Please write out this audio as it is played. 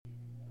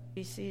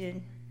Be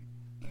seated.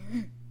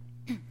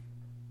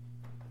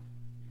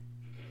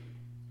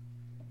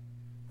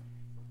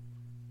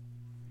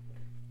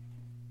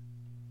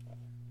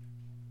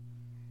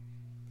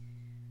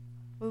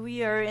 Well,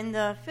 we are in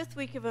the fifth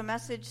week of a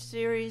message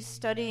series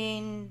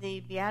studying the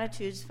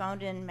Beatitudes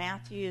found in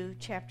Matthew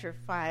chapter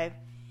 5.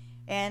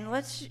 And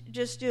let's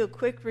just do a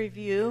quick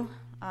review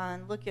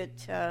and look at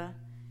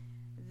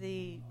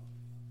the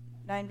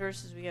 9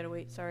 verses. We got to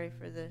wait, sorry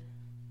for the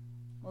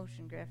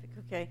motion graphic.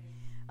 Okay.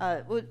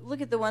 We'll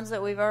look at the ones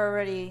that we've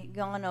already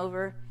gone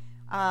over.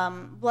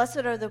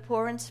 Blessed are the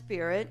poor in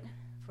spirit,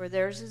 for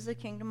theirs is the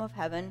kingdom of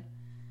heaven.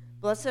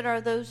 Blessed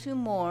are those who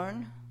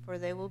mourn, for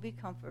they will be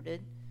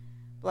comforted.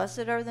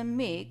 Blessed are the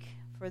meek,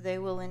 for they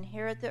will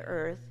inherit the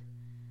earth.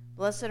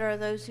 Blessed are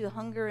those who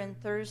hunger and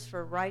thirst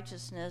for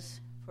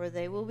righteousness, for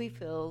they will be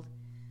filled.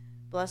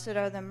 Blessed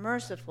are the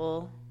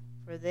merciful,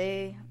 for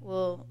they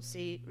will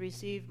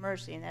receive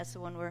mercy. And that's the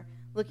one we're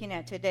looking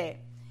at today.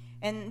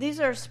 And these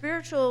are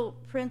spiritual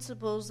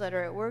principles that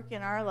are at work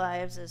in our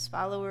lives as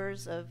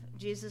followers of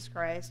Jesus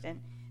Christ.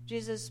 And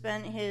Jesus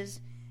spent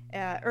his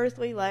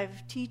earthly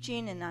life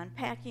teaching and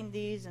unpacking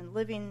these and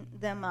living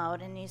them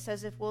out. And he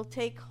says if we'll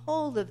take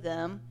hold of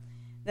them,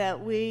 that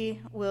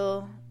we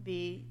will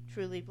be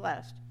truly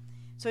blessed.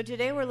 So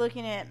today we're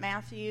looking at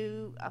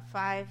Matthew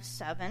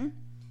 5:7.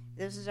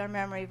 This is our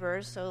memory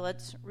verse, so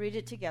let's read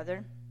it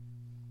together.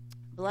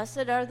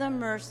 Blessed are the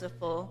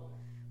merciful,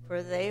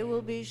 for they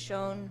will be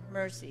shown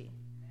mercy.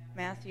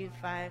 Matthew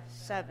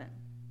 5:7.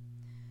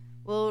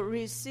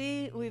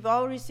 We've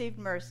all received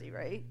mercy,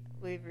 right?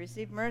 We've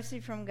received mercy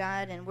from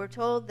God, and we're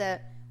told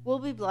that we'll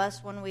be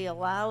blessed when we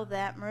allow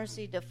that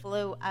mercy to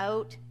flow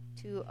out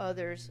to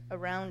others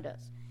around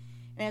us.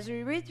 And as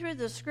we read through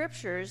the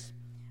scriptures,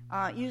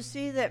 you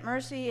see that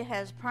mercy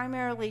has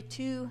primarily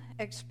two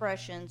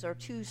expressions or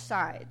two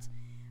sides.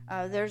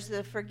 There's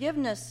the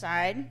forgiveness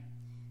side,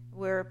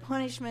 where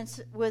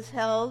punishment's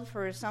withheld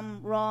for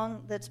some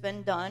wrong that's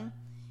been done.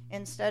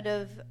 Instead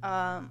of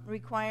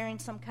requiring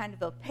some kind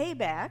of a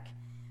payback,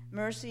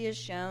 mercy is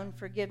shown,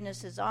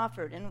 forgiveness is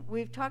offered. And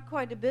we've talked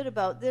quite a bit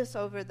about this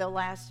over the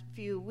last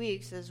few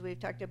weeks as we've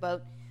talked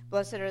about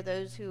blessed are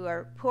those who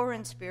are poor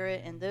in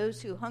spirit and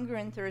those who hunger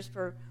and thirst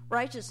for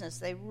righteousness.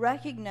 They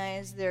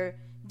recognize their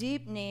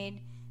deep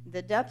need,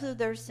 the depth of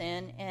their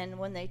sin, and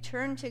when they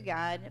turn to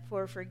God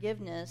for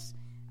forgiveness,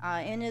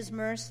 in his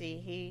mercy,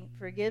 he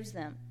forgives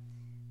them.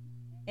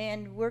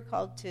 And we're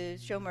called to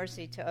show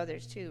mercy to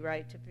others too,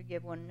 right? To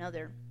forgive one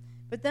another.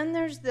 But then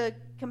there's the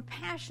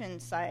compassion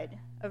side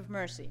of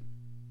mercy.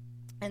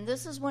 And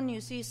this is when you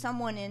see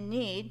someone in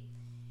need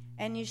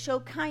and you show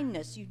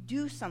kindness, you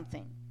do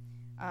something.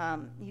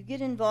 You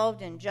get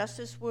involved in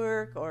justice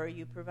work, or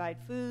you provide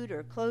food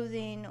or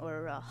clothing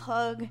or a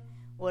hug.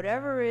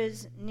 Whatever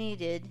is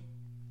needed,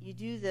 you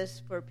do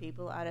this for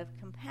people out of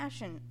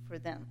compassion for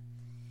them.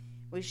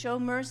 We show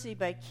mercy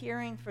by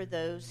caring for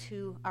those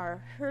who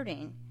are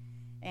hurting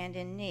and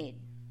in need.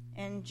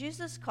 And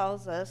Jesus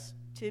calls us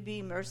to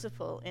be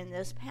merciful in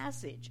this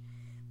passage.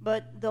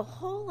 But the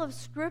whole of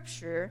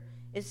Scripture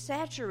is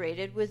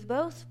saturated with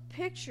both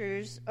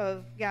pictures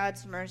of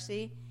God's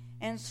mercy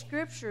and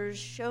scriptures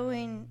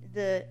showing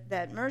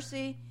that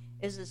mercy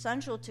is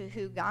essential to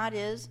who God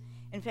is.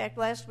 In fact,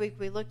 last week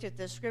we looked at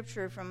the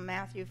scripture from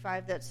Matthew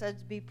 5 that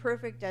says, be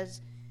perfect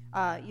as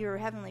your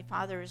heavenly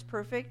Father is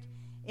perfect.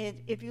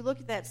 If you look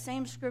at that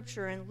same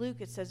scripture in Luke,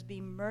 it says,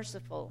 be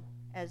merciful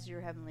as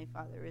your heavenly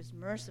Father is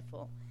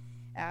merciful.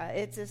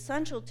 It's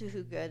essential to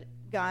who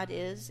God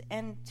is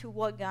and to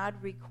what God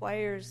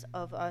requires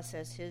of us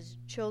as his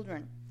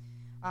children.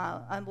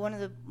 One of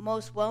the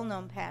most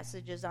well-known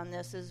passages on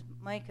this is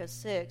Micah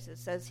 6. It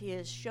says, he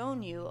has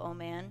shown you, O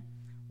man,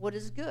 what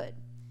is good.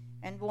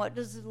 And what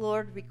does the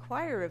Lord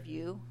require of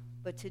you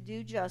but to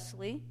do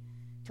justly,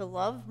 to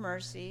love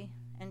mercy,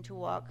 and to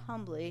walk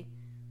humbly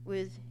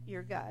with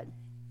your God.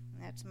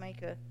 And that's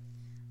Micah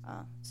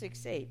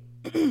 6:8.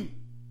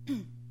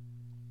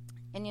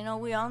 And you know,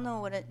 we all know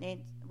what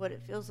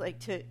it feels like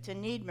to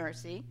need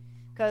mercy,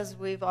 because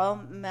we've all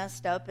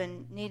messed up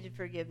and needed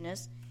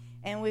forgiveness,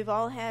 and we've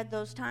all had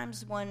those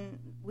times when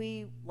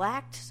we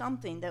lacked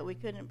something that we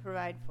couldn't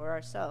provide for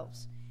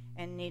ourselves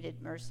and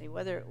needed mercy,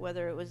 whether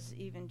it was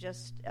even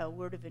just a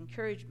word of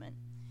encouragement.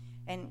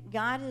 And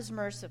God is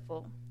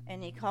merciful,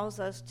 and he calls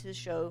us to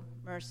show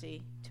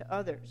mercy to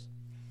others.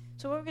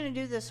 So what we're going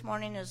to do this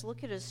morning is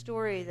look at a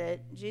story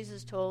that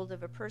Jesus told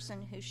of a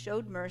person who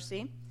showed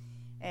mercy.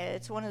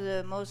 It's one of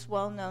the most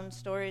well-known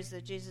stories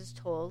that Jesus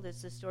told.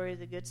 It's the story of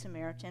the Good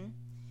Samaritan.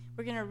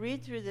 We're going to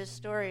read through this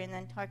story and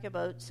then talk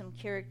about some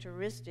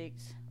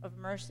characteristics of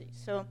mercy.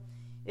 So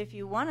if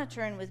you want to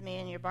turn with me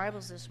in your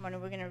Bibles this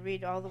morning, we're going to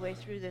read all the way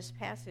through this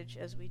passage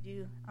as we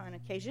do on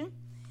occasion.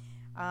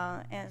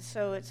 And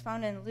so it's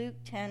found in Luke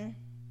 10.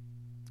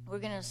 We're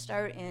going to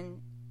start in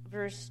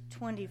verse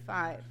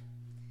 25.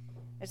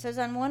 It says,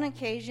 on one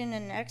occasion,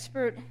 an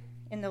expert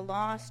in the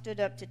law stood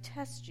up to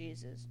test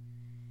Jesus.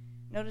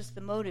 Notice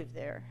the motive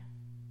there.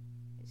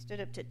 He stood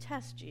up to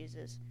test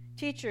Jesus.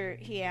 Teacher,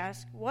 he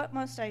asked, what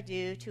must I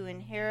do to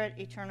inherit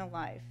eternal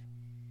life?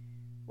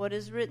 "What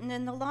is written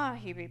in the law?"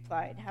 he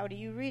replied. "How do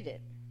you read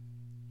it?"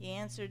 He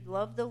answered,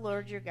 "Love the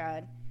Lord your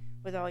God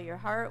with all your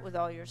heart, with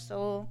all your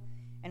soul,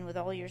 and with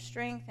all your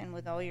strength, and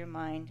with all your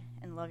mind,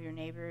 and love your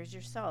neighbor as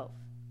yourself."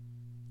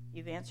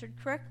 "You've answered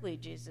correctly,"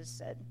 Jesus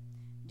said.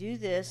 "Do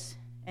this,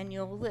 and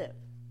you'll live."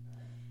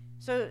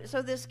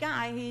 So this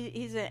guy,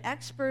 he's an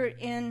expert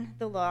in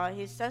the law.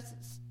 He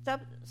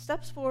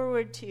steps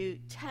forward to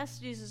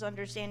test Jesus'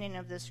 understanding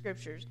of the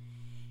scriptures.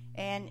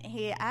 And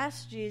he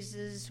asks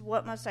Jesus,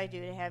 "What must I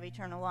do to have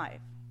eternal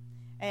life?"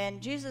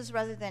 And Jesus,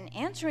 rather than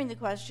answering the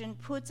question,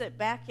 puts it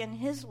back in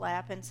his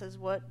lap and says,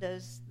 "What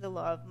does the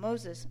law of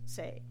Moses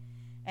say?"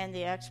 And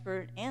the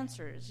expert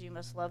answers, "You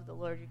must love the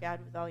Lord your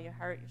God with all your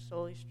heart, your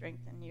soul, your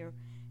strength, and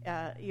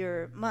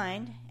your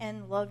mind,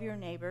 and love your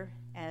neighbor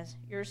as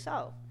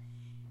yourself."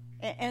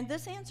 And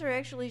this answer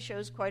actually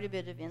shows quite a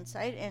bit of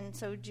insight. And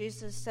so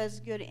Jesus says,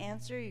 "Good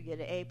answer. You get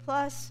an A+.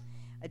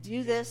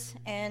 Do this,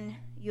 and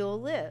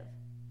you'll live.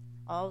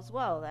 All's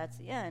well." That's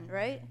the end,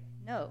 right?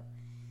 No.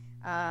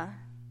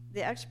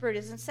 The expert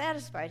isn't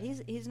satisfied.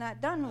 He's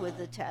not done with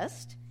the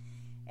test.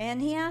 And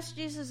he asks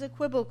Jesus a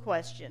quibble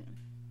question.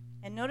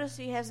 And notice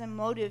he has a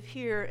motive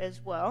here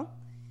as well.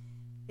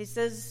 He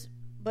says,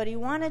 but he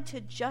wanted to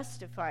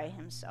justify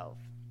himself.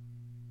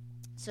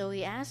 So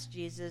he asked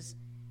Jesus,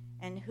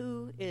 "And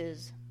who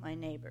is my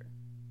neighbor?"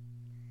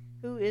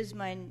 Who is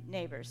my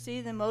neighbor?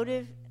 See the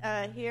motive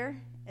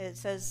here? It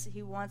says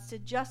he wants to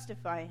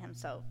justify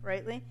himself,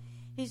 rightly?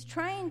 He's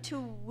trying to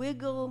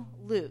wiggle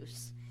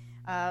loose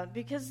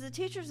because the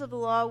teachers of the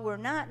law were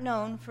not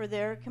known for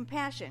their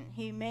compassion.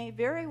 He may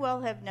very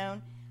well have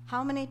known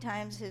how many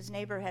times his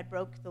neighbor had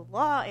broke the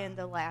law in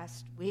the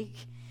last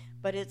week,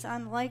 but it's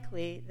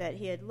unlikely that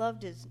he had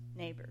loved his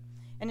neighbor.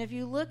 And if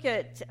you look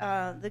at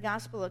the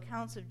gospel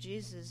accounts of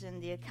Jesus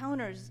and the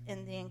encounters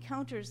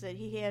that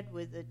he had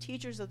with the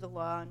teachers of the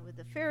law and with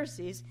the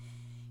Pharisees,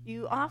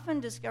 you often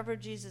discover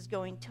Jesus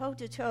going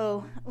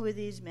toe-to-toe with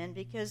these men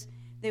because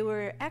they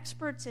were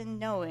experts in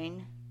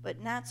knowing, but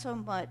not so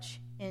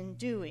much in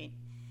doing.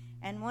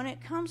 And when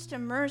it comes to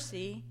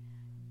mercy,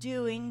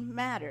 doing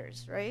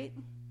matters, right?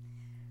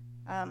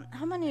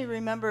 How many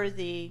remember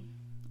the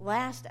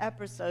last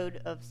episode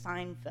of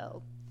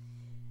Seinfeld?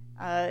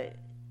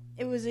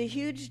 It was a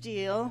huge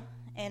deal,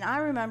 and I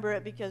remember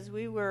it because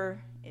we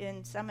were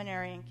in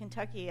seminary in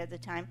Kentucky at the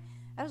time.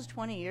 That was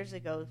 20 years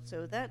ago,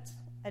 so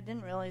I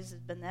didn't realize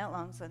it's been that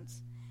long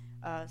since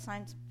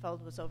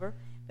Seinfeld was over.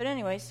 But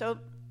anyway, so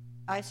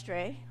I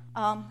stray.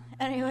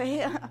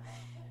 Anyway,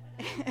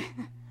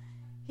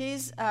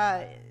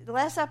 the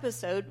last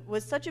episode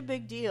was such a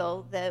big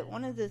deal that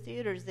one of the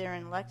theaters there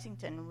in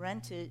Lexington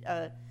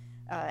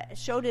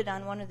showed it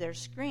on one of their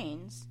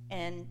screens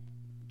and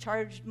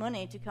charged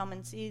money to come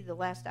and see the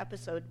last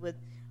episode with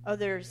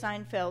other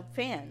Seinfeld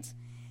fans.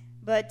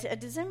 But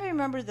does anybody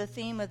remember the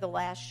theme of the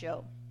last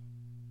show?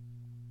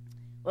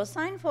 Well,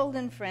 Seinfeld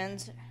and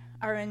friends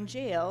are in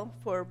jail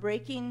for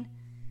breaking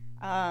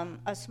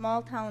a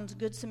small town's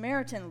Good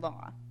Samaritan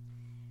law.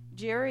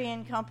 Jerry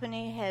and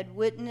company had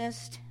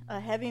witnessed a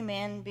heavy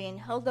man being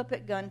held up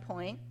at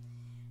gunpoint.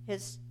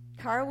 His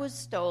car was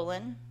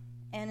stolen,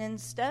 and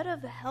instead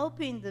of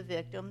helping the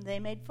victim, they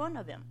made fun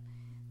of him.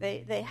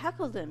 They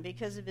heckled him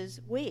because of his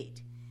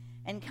weight.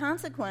 And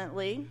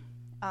consequently,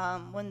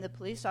 when the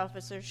police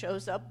officer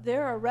shows up,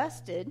 they're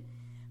arrested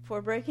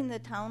for breaking the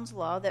town's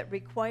law that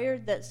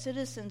required that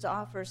citizens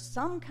offer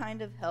some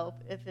kind of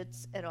help if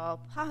it's at all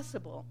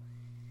possible.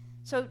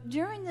 So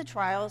during the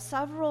trial,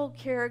 several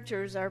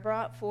characters are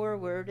brought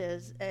forward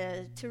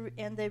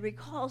and they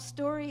recall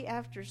story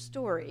after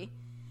story,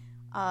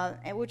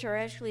 which are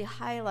actually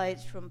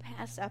highlights from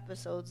past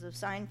episodes of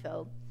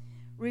Seinfeld,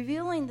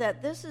 revealing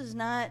that this is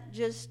not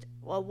just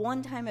a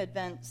one-time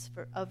event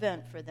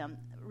for them.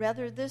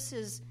 Rather, this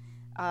is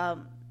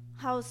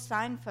how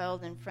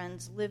Seinfeld and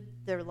friends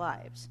lived their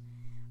lives.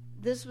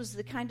 This was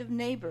the kind of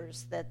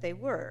neighbors that they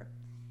were.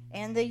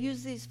 And they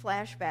use these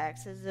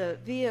flashbacks as a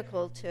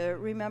vehicle to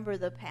remember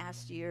the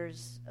past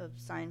years of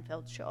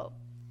Seinfeld's show.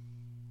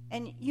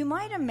 And you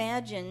might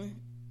imagine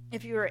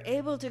if you were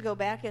able to go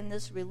back in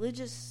this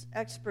religious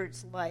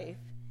expert's life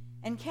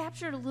and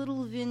capture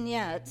little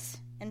vignettes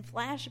and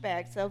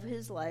flashbacks of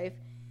his life,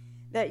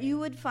 that you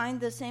would find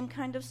the same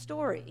kind of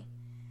story,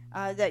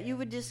 that you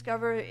would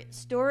discover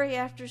story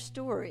after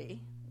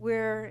story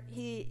where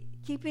he,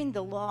 keeping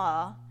the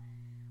law,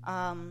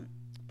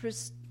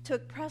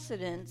 took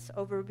precedence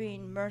over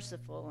being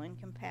merciful and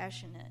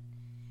compassionate.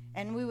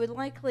 And we would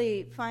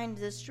likely find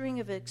the string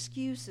of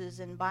excuses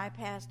and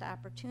bypassed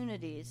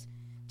opportunities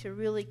to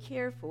really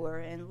care for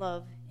and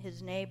love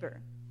his neighbor.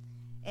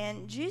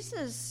 And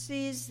Jesus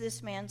sees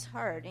this man's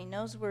heart. He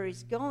knows where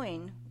he's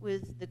going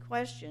with the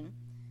question,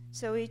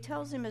 so he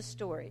tells him a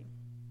story.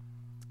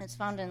 It's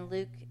found in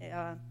Luke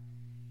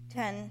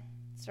 10,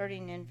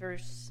 starting in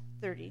verse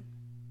 30.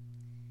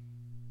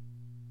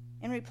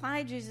 In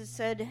reply, Jesus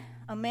said,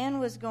 "A man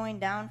was going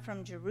down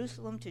from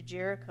Jerusalem to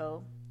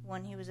Jericho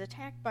when he was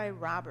attacked by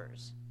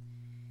robbers.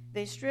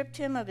 They stripped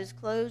him of his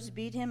clothes,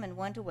 beat him, and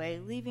went away,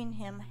 leaving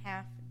him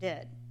half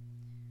dead.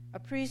 A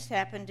priest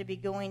happened to be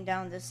going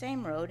down the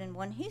same road, and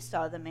when he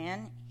saw the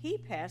man, he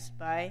passed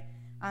by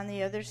on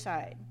the other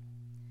side.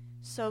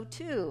 So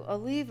too, a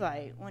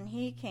Levite, when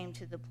he came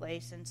to the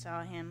place and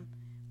saw him,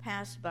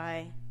 passed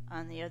by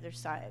on the other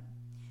side.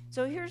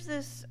 So here's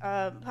this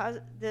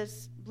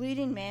this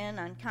bleeding man,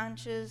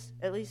 unconscious,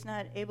 at least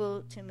not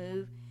able to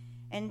move,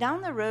 and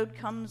down the road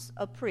comes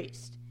a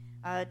priest.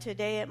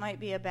 Today it might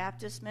be a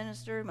Baptist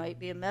minister, it might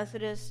be a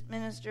Methodist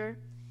minister.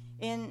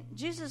 In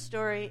Jesus'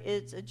 story,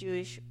 it's a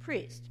Jewish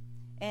priest.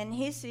 And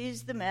he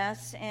sees the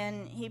mess,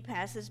 and he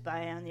passes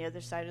by on the other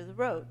side of the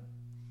road.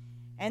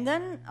 And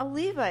then a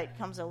Levite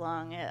comes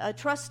along, a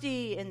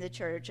trustee in the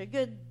church, a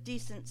good,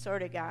 decent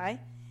sort of guy,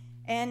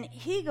 and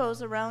he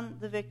goes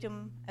around the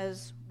victim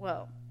as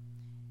well.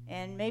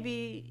 And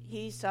maybe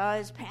he saw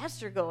his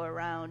pastor go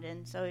around,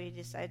 and so he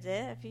decides,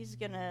 if he's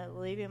going to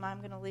leave him, I'm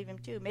going to leave him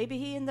too. Maybe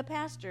he and the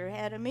pastor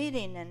had a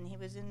meeting, and he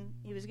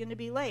was going to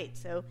be late,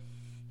 so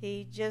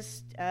he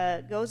just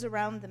goes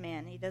around the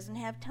man. He doesn't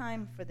have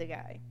time for the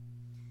guy.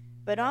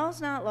 But all's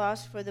not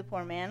lost for the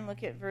poor man.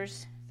 Look at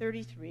verse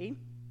 33.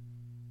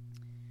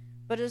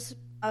 But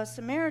a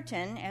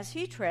Samaritan, as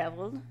he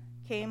traveled,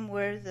 came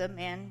where the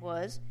man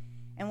was,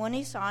 and when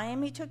he saw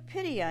him, he took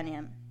pity on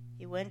him.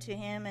 He went to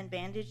him and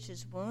bandaged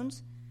his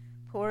wounds,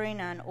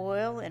 pouring on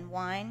oil and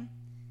wine.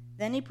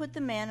 Then he put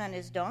the man on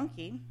his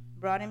donkey,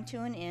 brought him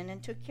to an inn,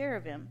 and took care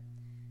of him.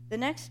 The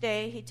next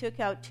day he took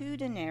out 2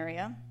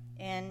 denarii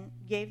and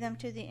gave them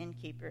to the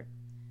innkeeper.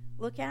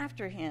 Look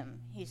after him,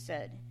 he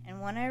said,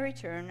 and when I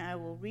return, I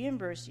will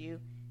reimburse you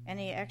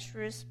any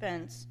extra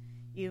expense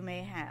you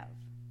may have.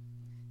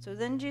 So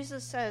then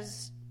Jesus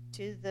says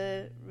to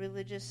the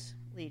religious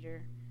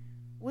leader,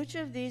 which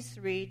of these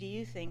 3 do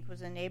you think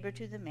was a neighbor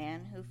to the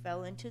man who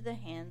fell into the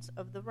hands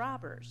of the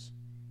robbers?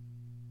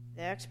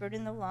 The expert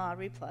in the law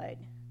replied,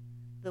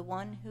 the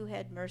one who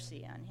had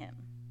mercy on him.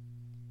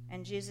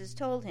 And Jesus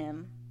told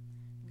him,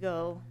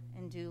 go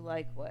and do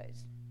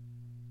likewise.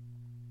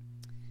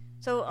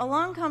 So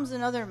along comes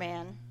another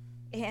man,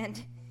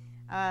 and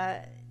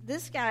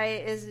this guy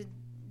is a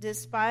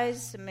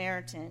despised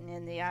Samaritan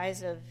in the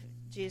eyes of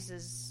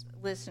Jesus'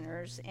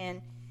 listeners,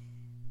 and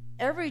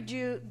every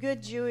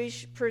good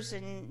Jewish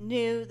person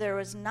knew there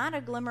was not a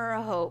glimmer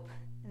of hope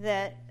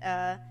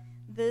that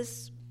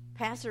this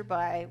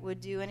passerby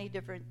would do any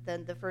different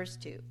than the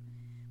first 2.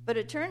 But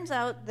it turns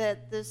out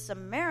that the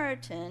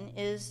Samaritan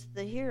is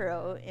the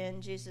hero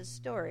in Jesus'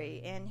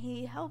 story, and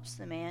he helps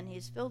the man.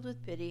 He's filled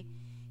with pity.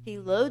 He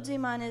loads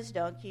him on his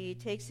donkey,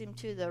 takes him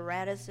to the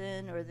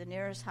Radisson or the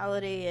nearest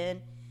Holiday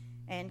Inn,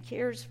 and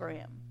cares for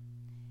him.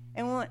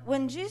 And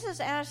when Jesus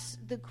asks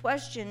the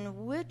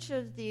question, which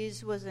of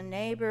these was a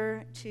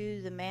neighbor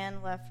to the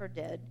man left for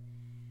dead,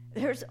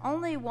 there's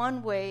only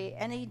one way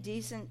any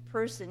decent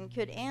person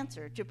could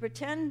answer. To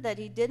pretend that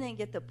he didn't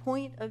get the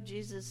point of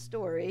Jesus'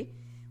 story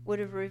would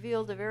have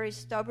revealed a very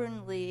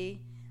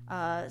stubbornly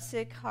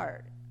sick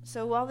heart.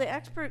 So while the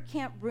expert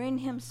can't bring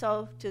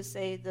himself to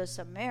say the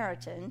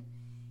Samaritan,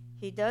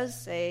 he does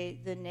say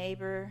the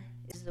neighbor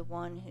is the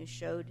one who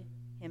showed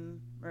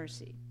him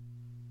mercy.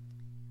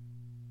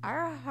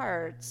 Our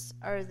hearts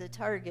are the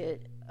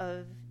target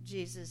of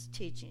Jesus'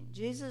 teaching.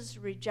 Jesus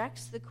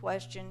rejects the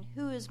question,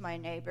 who is my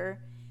neighbor,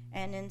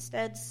 and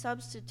instead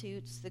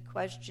substitutes the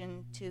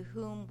question, to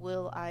whom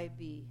will I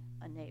be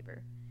a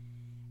neighbor?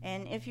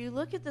 And if you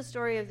look at the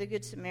story of the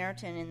Good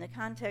Samaritan in the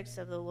context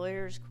of the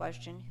lawyer's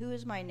question, who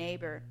is my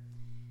neighbor,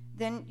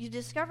 then you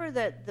discover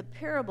that the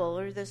parable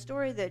or the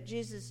story that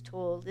Jesus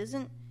told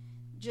isn't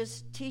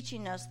just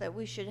teaching us that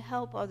we should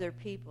help other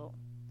people.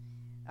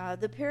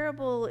 The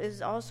parable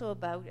is also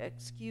about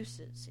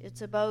excuses.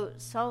 It's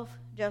about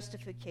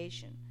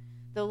self-justification.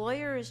 The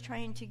lawyer is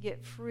trying to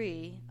get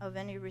free of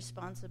any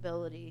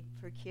responsibility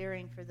for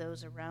caring for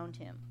those around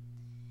him.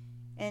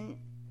 And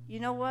you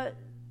know what?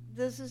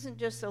 This isn't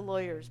just a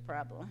lawyer's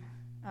problem.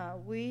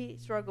 We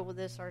struggle with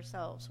this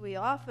ourselves. We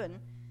often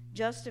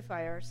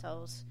justify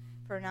ourselves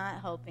for not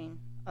helping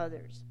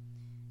others.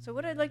 So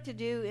what I'd like to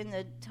do in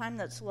the time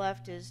that's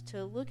left is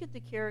to look at the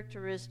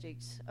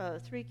characteristics,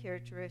 3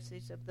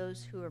 characteristics of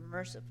those who are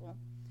merciful.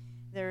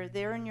 They're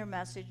there in your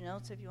message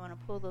notes if you want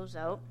to pull those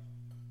out.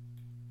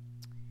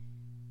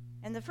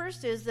 And the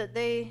first is that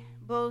they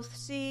both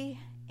see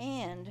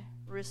and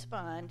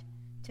respond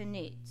to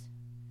needs.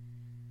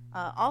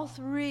 All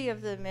 3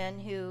 of the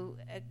men who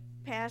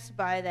passed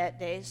by that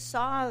day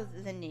saw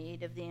the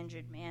need of the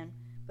injured man,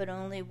 but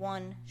only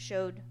one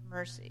showed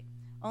mercy.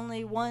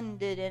 Only one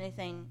did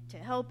anything to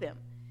help him.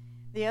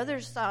 The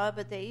others saw,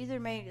 but they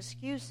either made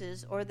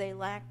excuses or they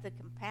lacked the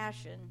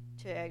compassion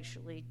to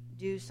actually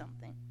do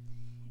something.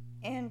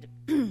 And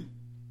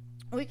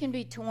we can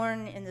be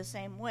torn in the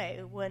same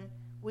way when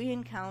we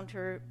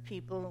encounter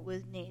people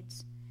with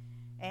needs.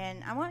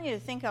 And I want you to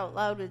think out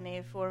loud with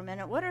me for a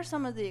minute. What are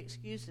some of the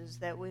excuses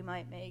that we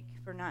might make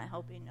for not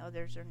helping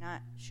others or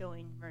not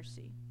showing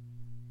mercy?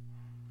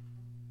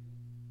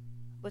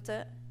 What's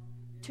that?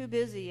 Too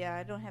busy, yeah,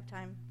 I don't have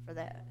time for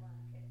that.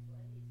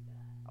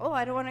 Oh,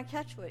 I don't want to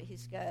catch what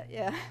he's got,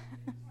 yeah.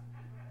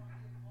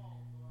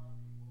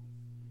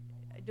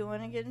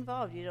 want to get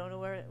involved. You don't know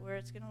where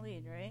it's going to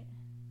lead, right?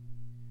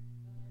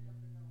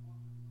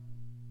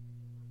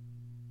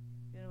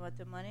 You don't want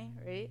the money,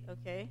 right?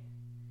 Okay.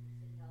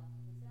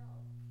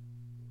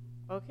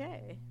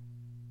 Okay.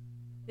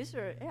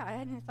 I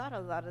hadn't thought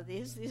of a lot of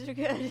these. These are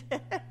good.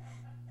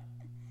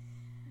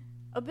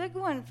 A big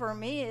one for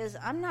me is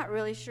I'm not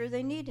really sure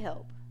they need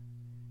help,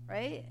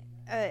 right?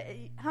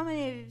 How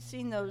many of you have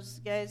seen those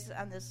guys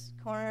on this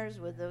corners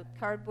with the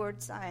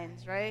cardboard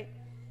signs, right?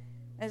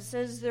 It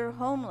says they're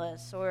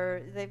homeless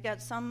or they've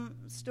got some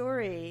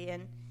story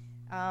and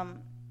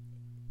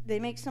they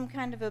make some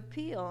kind of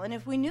appeal. And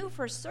if we knew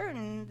for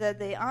certain that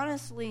they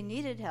honestly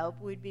needed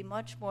help, we'd be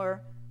much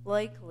more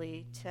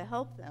likely to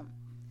help them.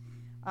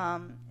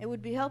 It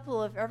would be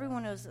helpful if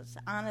everyone was as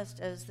honest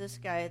as this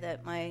guy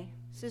that my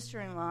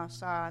sister-in-law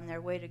saw on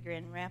their way to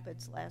Grand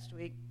Rapids last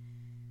week.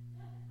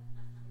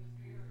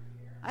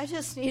 I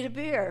just need a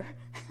beer.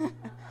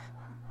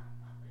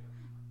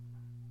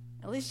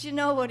 At least you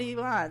know what he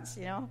wants,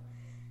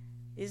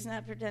 He's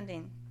not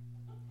pretending.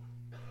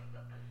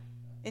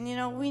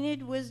 And, we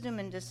need wisdom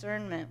and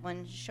discernment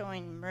when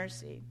showing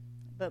mercy.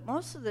 But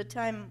most of the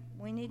time,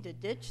 we need to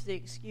ditch the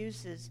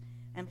excuses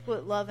and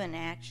put love in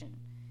action.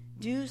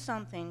 Do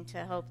something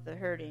to help the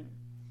hurting.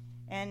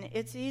 And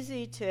it's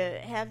easy to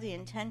have the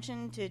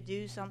intention to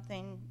do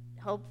something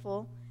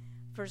helpful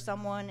for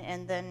someone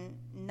and then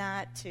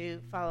not to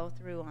follow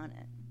through on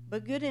it.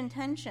 But good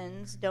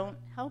intentions don't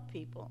help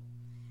people.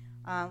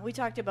 We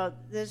talked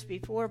about this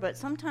before, but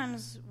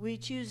sometimes we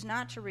choose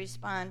not to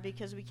respond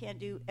because we can't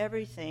do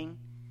everything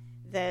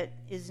that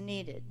is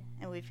needed,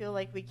 and we feel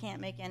like we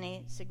can't make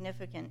any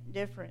significant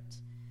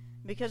difference.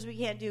 Because we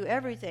can't do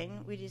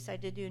everything, we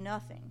decide to do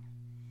nothing.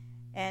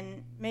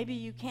 And maybe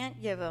you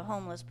can't give a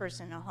homeless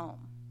person a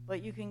home,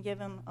 but you can give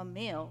them a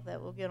meal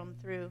that will get them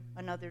through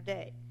another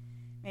day.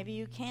 Maybe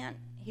you can't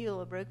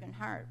heal a broken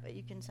heart, but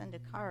you can send a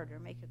card or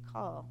make a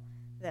call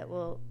that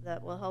will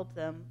help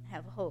them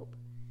have hope.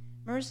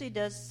 Mercy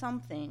does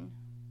something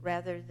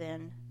rather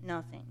than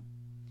nothing.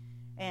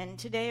 And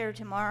today or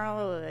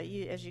tomorrow,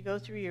 as you go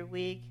through your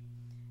week,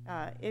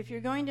 if you're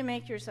going to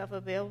make yourself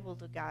available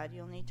to God,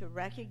 you'll need to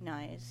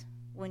recognize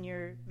when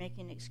you're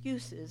making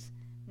excuses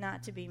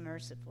not to be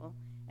merciful,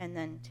 and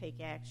then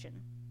take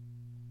action.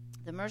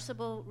 The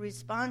merciful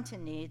respond to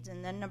needs,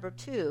 and then number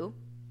 2,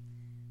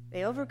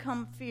 they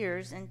overcome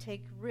fears and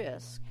take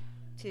risk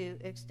to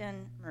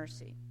extend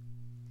mercy.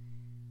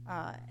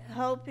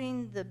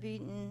 Helping the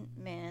beaten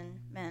man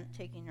meant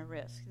taking a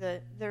risk.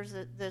 There's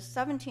the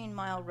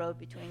 17-mile road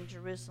between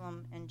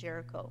Jerusalem and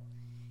Jericho,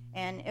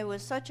 and it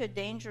was such a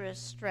dangerous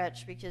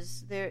stretch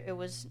because it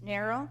was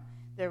narrow.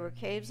 There were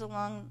caves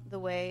along the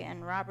way,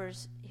 and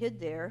robbers hid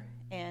there,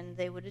 and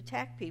they would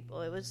attack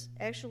people. It was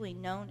actually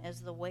known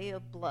as the Way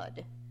of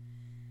Blood.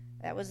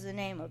 That was the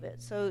name of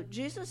it. So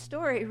Jesus'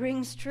 story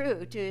rings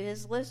true to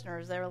his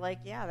listeners. They were like,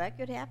 yeah, that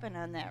could happen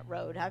on that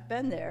road. I've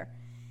been there.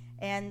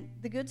 And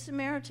the Good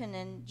Samaritan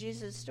in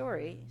Jesus'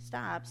 story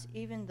stops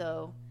even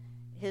though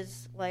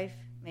his life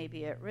may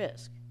be at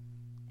risk.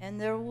 And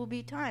there will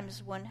be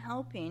times when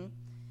helping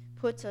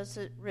puts us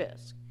at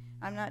risk.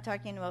 I'm not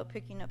talking about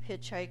picking up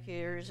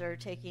hitchhikers or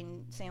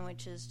taking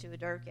sandwiches to a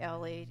dark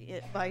alley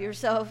by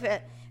yourself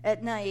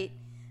at night.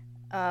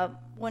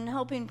 When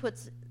helping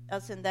puts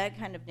us in that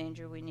kind of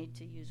danger, we need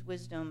to use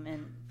wisdom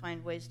and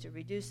find ways to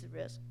reduce the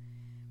risk.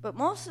 But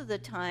most of the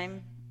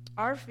time,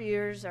 our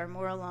fears are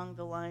more along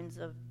the lines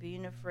of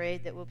being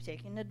afraid that we'll be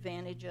taken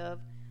advantage of,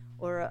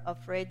 or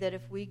afraid that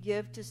if we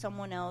give to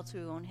someone else,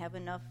 we won't have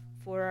enough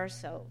for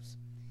ourselves.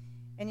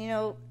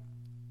 And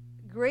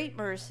great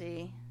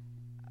mercy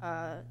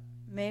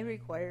may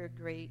require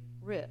great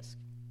risk.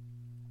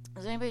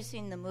 Has anybody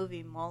seen the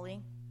movie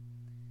Molly?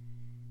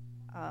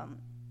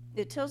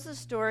 It tells the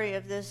story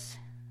of this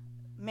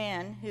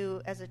man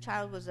who, as a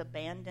child, was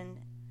abandoned.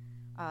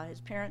 His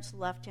parents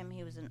left him.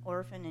 He was an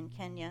orphan in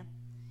Kenya.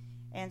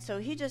 And so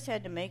he just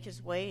had to make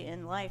his way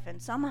in life.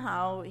 And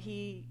somehow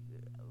he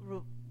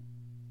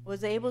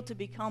was able to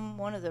become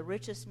one of the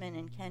richest men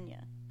in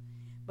Kenya.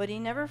 But he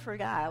never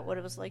forgot what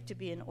it was like to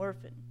be an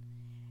orphan.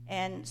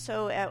 And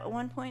so at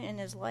one point in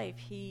his life,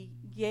 he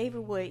gave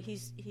away,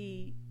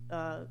 he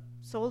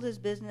sold his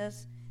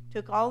business,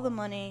 took all the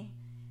money,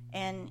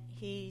 and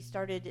he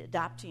started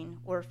adopting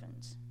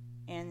orphans.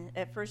 And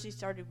at first he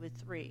started with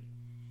 3.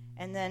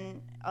 And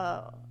then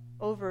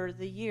over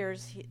the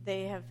years,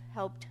 they have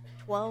helped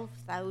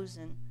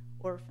 12,000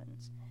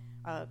 orphans.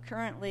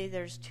 Currently,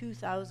 there's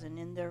 2,000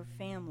 in their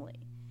family.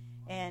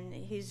 And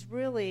he's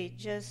really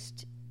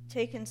just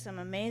taken some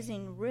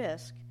amazing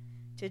risk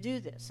to do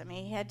this. I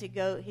mean,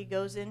 he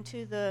goes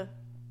into the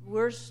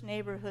worst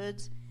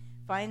neighborhoods,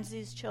 finds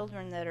these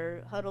children that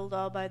are huddled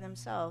all by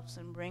themselves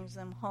and brings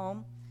them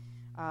home.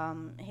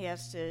 He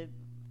has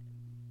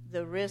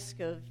the risk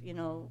of,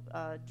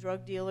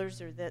 drug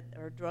dealers or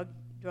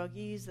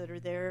druggies that are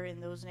there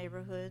in those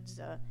neighborhoods.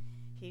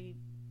 He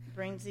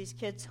brings these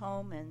kids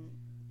home and,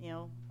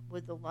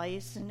 with the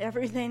lice and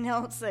everything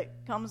else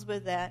that comes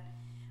with that.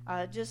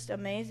 Just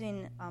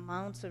amazing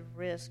amounts of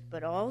risk,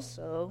 but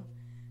also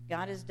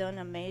God has done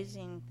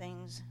amazing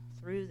things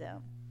through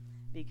them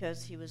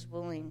because he was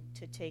willing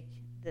to take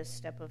this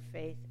step of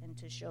faith and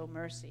to show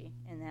mercy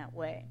in that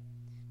way.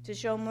 To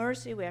show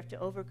mercy, we have to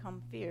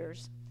overcome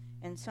fears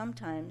and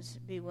sometimes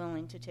be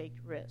willing to take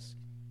risks.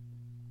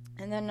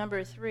 And then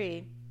number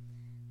 3,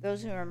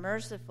 those who are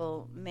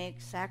merciful make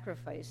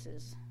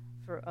sacrifices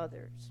for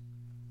others.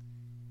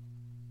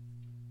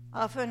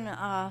 Often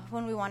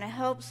when we want to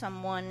help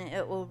someone,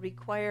 it will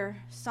require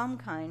some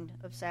kind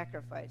of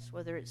sacrifice,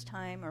 whether it's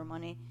time or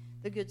money.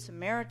 The Good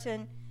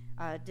Samaritan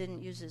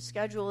didn't use his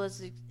schedule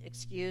as an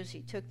excuse.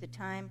 He took the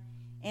time,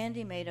 and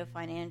he made a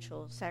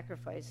financial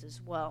sacrifice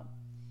as well.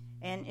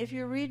 And if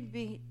you read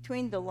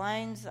between the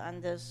lines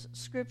on this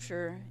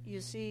scripture, you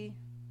see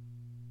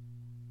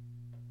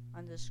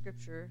on this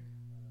scripture,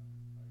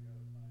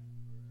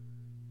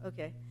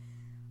 okay,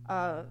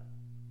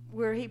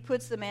 where he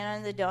puts the man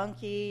on the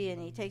donkey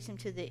and he takes him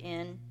to the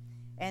inn,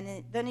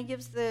 and then he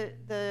gives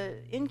the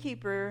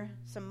innkeeper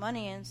some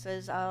money and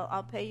says,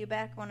 I'll pay you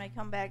back when I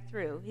come back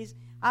through. He's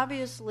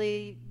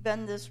obviously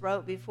been this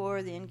route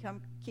before. The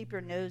innkeeper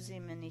knows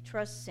him and he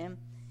trusts him.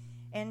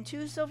 And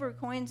 2 silver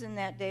coins in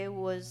that day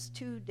was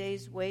 2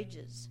 days'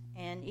 wages.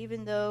 And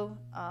even though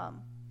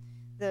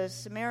the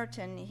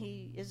Samaritan,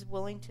 he is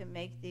willing to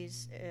make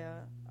this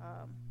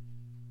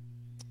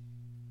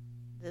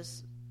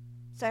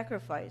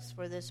sacrifice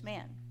for this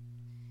man.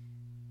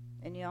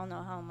 And you all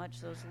know how much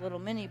those little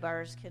mini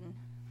bars can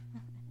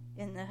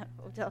in the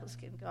hotels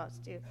can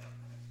cost too.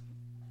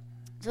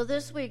 So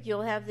this week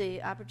you'll have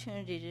the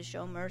opportunity to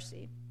show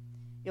mercy.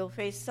 You'll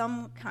face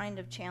some kind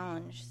of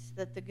challenge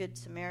that the Good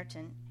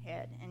Samaritan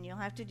had, and you'll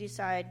have to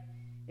decide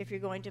if you're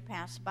going to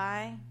pass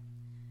by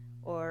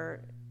or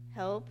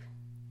help,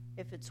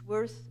 if it's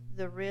worth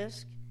the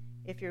risk,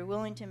 if you're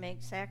willing to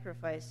make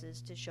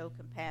sacrifices to show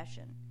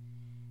compassion.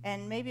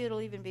 And maybe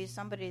it'll even be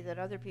somebody that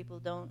other people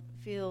don't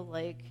feel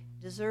like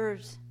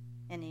deserves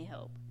any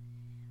help.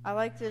 I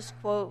like this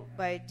quote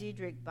by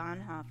Dietrich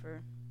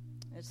Bonhoeffer,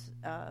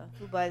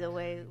 who, by the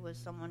way, was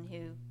someone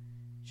who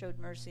showed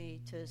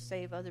mercy to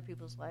save other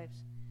people's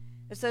lives.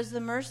 It says,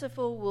 "The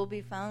merciful will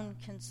be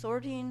found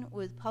consorting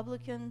with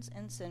publicans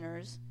and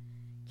sinners,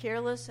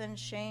 careless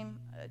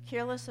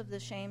of the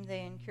shame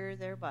they incur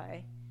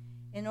thereby.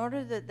 In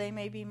order that they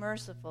may be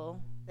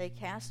merciful, they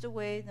cast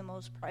away the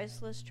most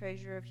priceless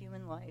treasure of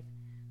human life,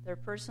 their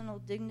personal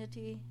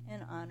dignity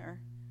and honor.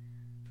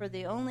 For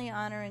the only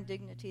honor and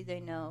dignity they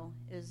know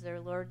is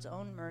their Lord's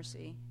own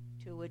mercy,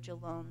 to which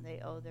alone they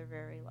owe their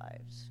very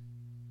lives."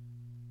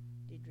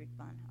 Dietrich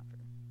Bonhoeffer.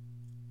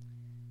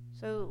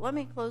 So let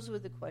me close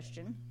with a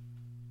question.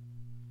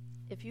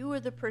 If you were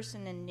the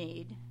person in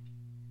need,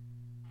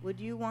 would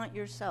you want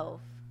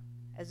yourself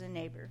as a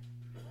neighbor?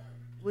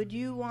 Would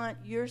you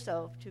want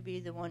yourself to be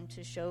the one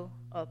to show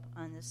up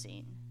on the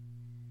scene?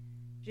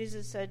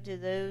 Jesus said to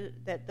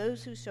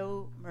those who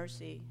show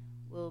mercy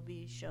will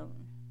be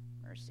shown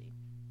mercy.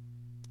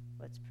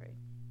 Let's pray.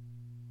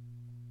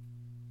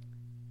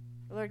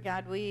 Lord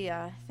God, we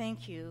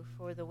thank you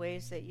for the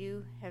ways that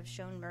you have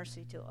shown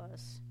mercy to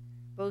us,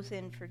 both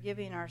in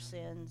forgiving our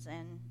sins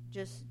and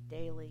just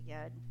daily,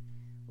 God.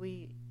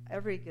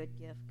 Every good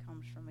gift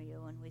comes from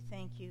you, and we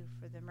thank you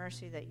for the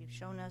mercy that you've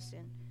shown us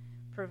in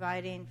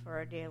providing for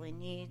our daily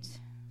needs,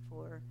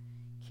 for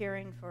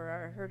caring for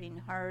our hurting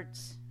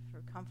hearts,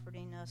 for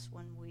comforting us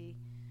when we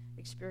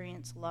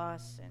experience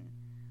loss. And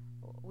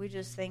we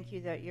just thank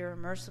you that you're a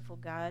merciful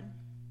God,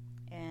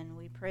 and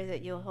we pray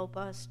that you'll help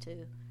us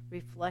to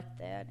reflect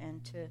that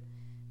and to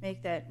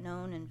make that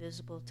known and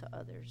visible to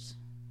others.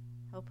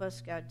 Help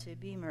us, God, to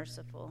be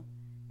merciful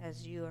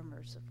as you are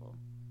merciful.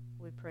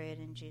 We pray it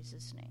in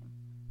Jesus' name.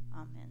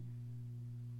 Amen.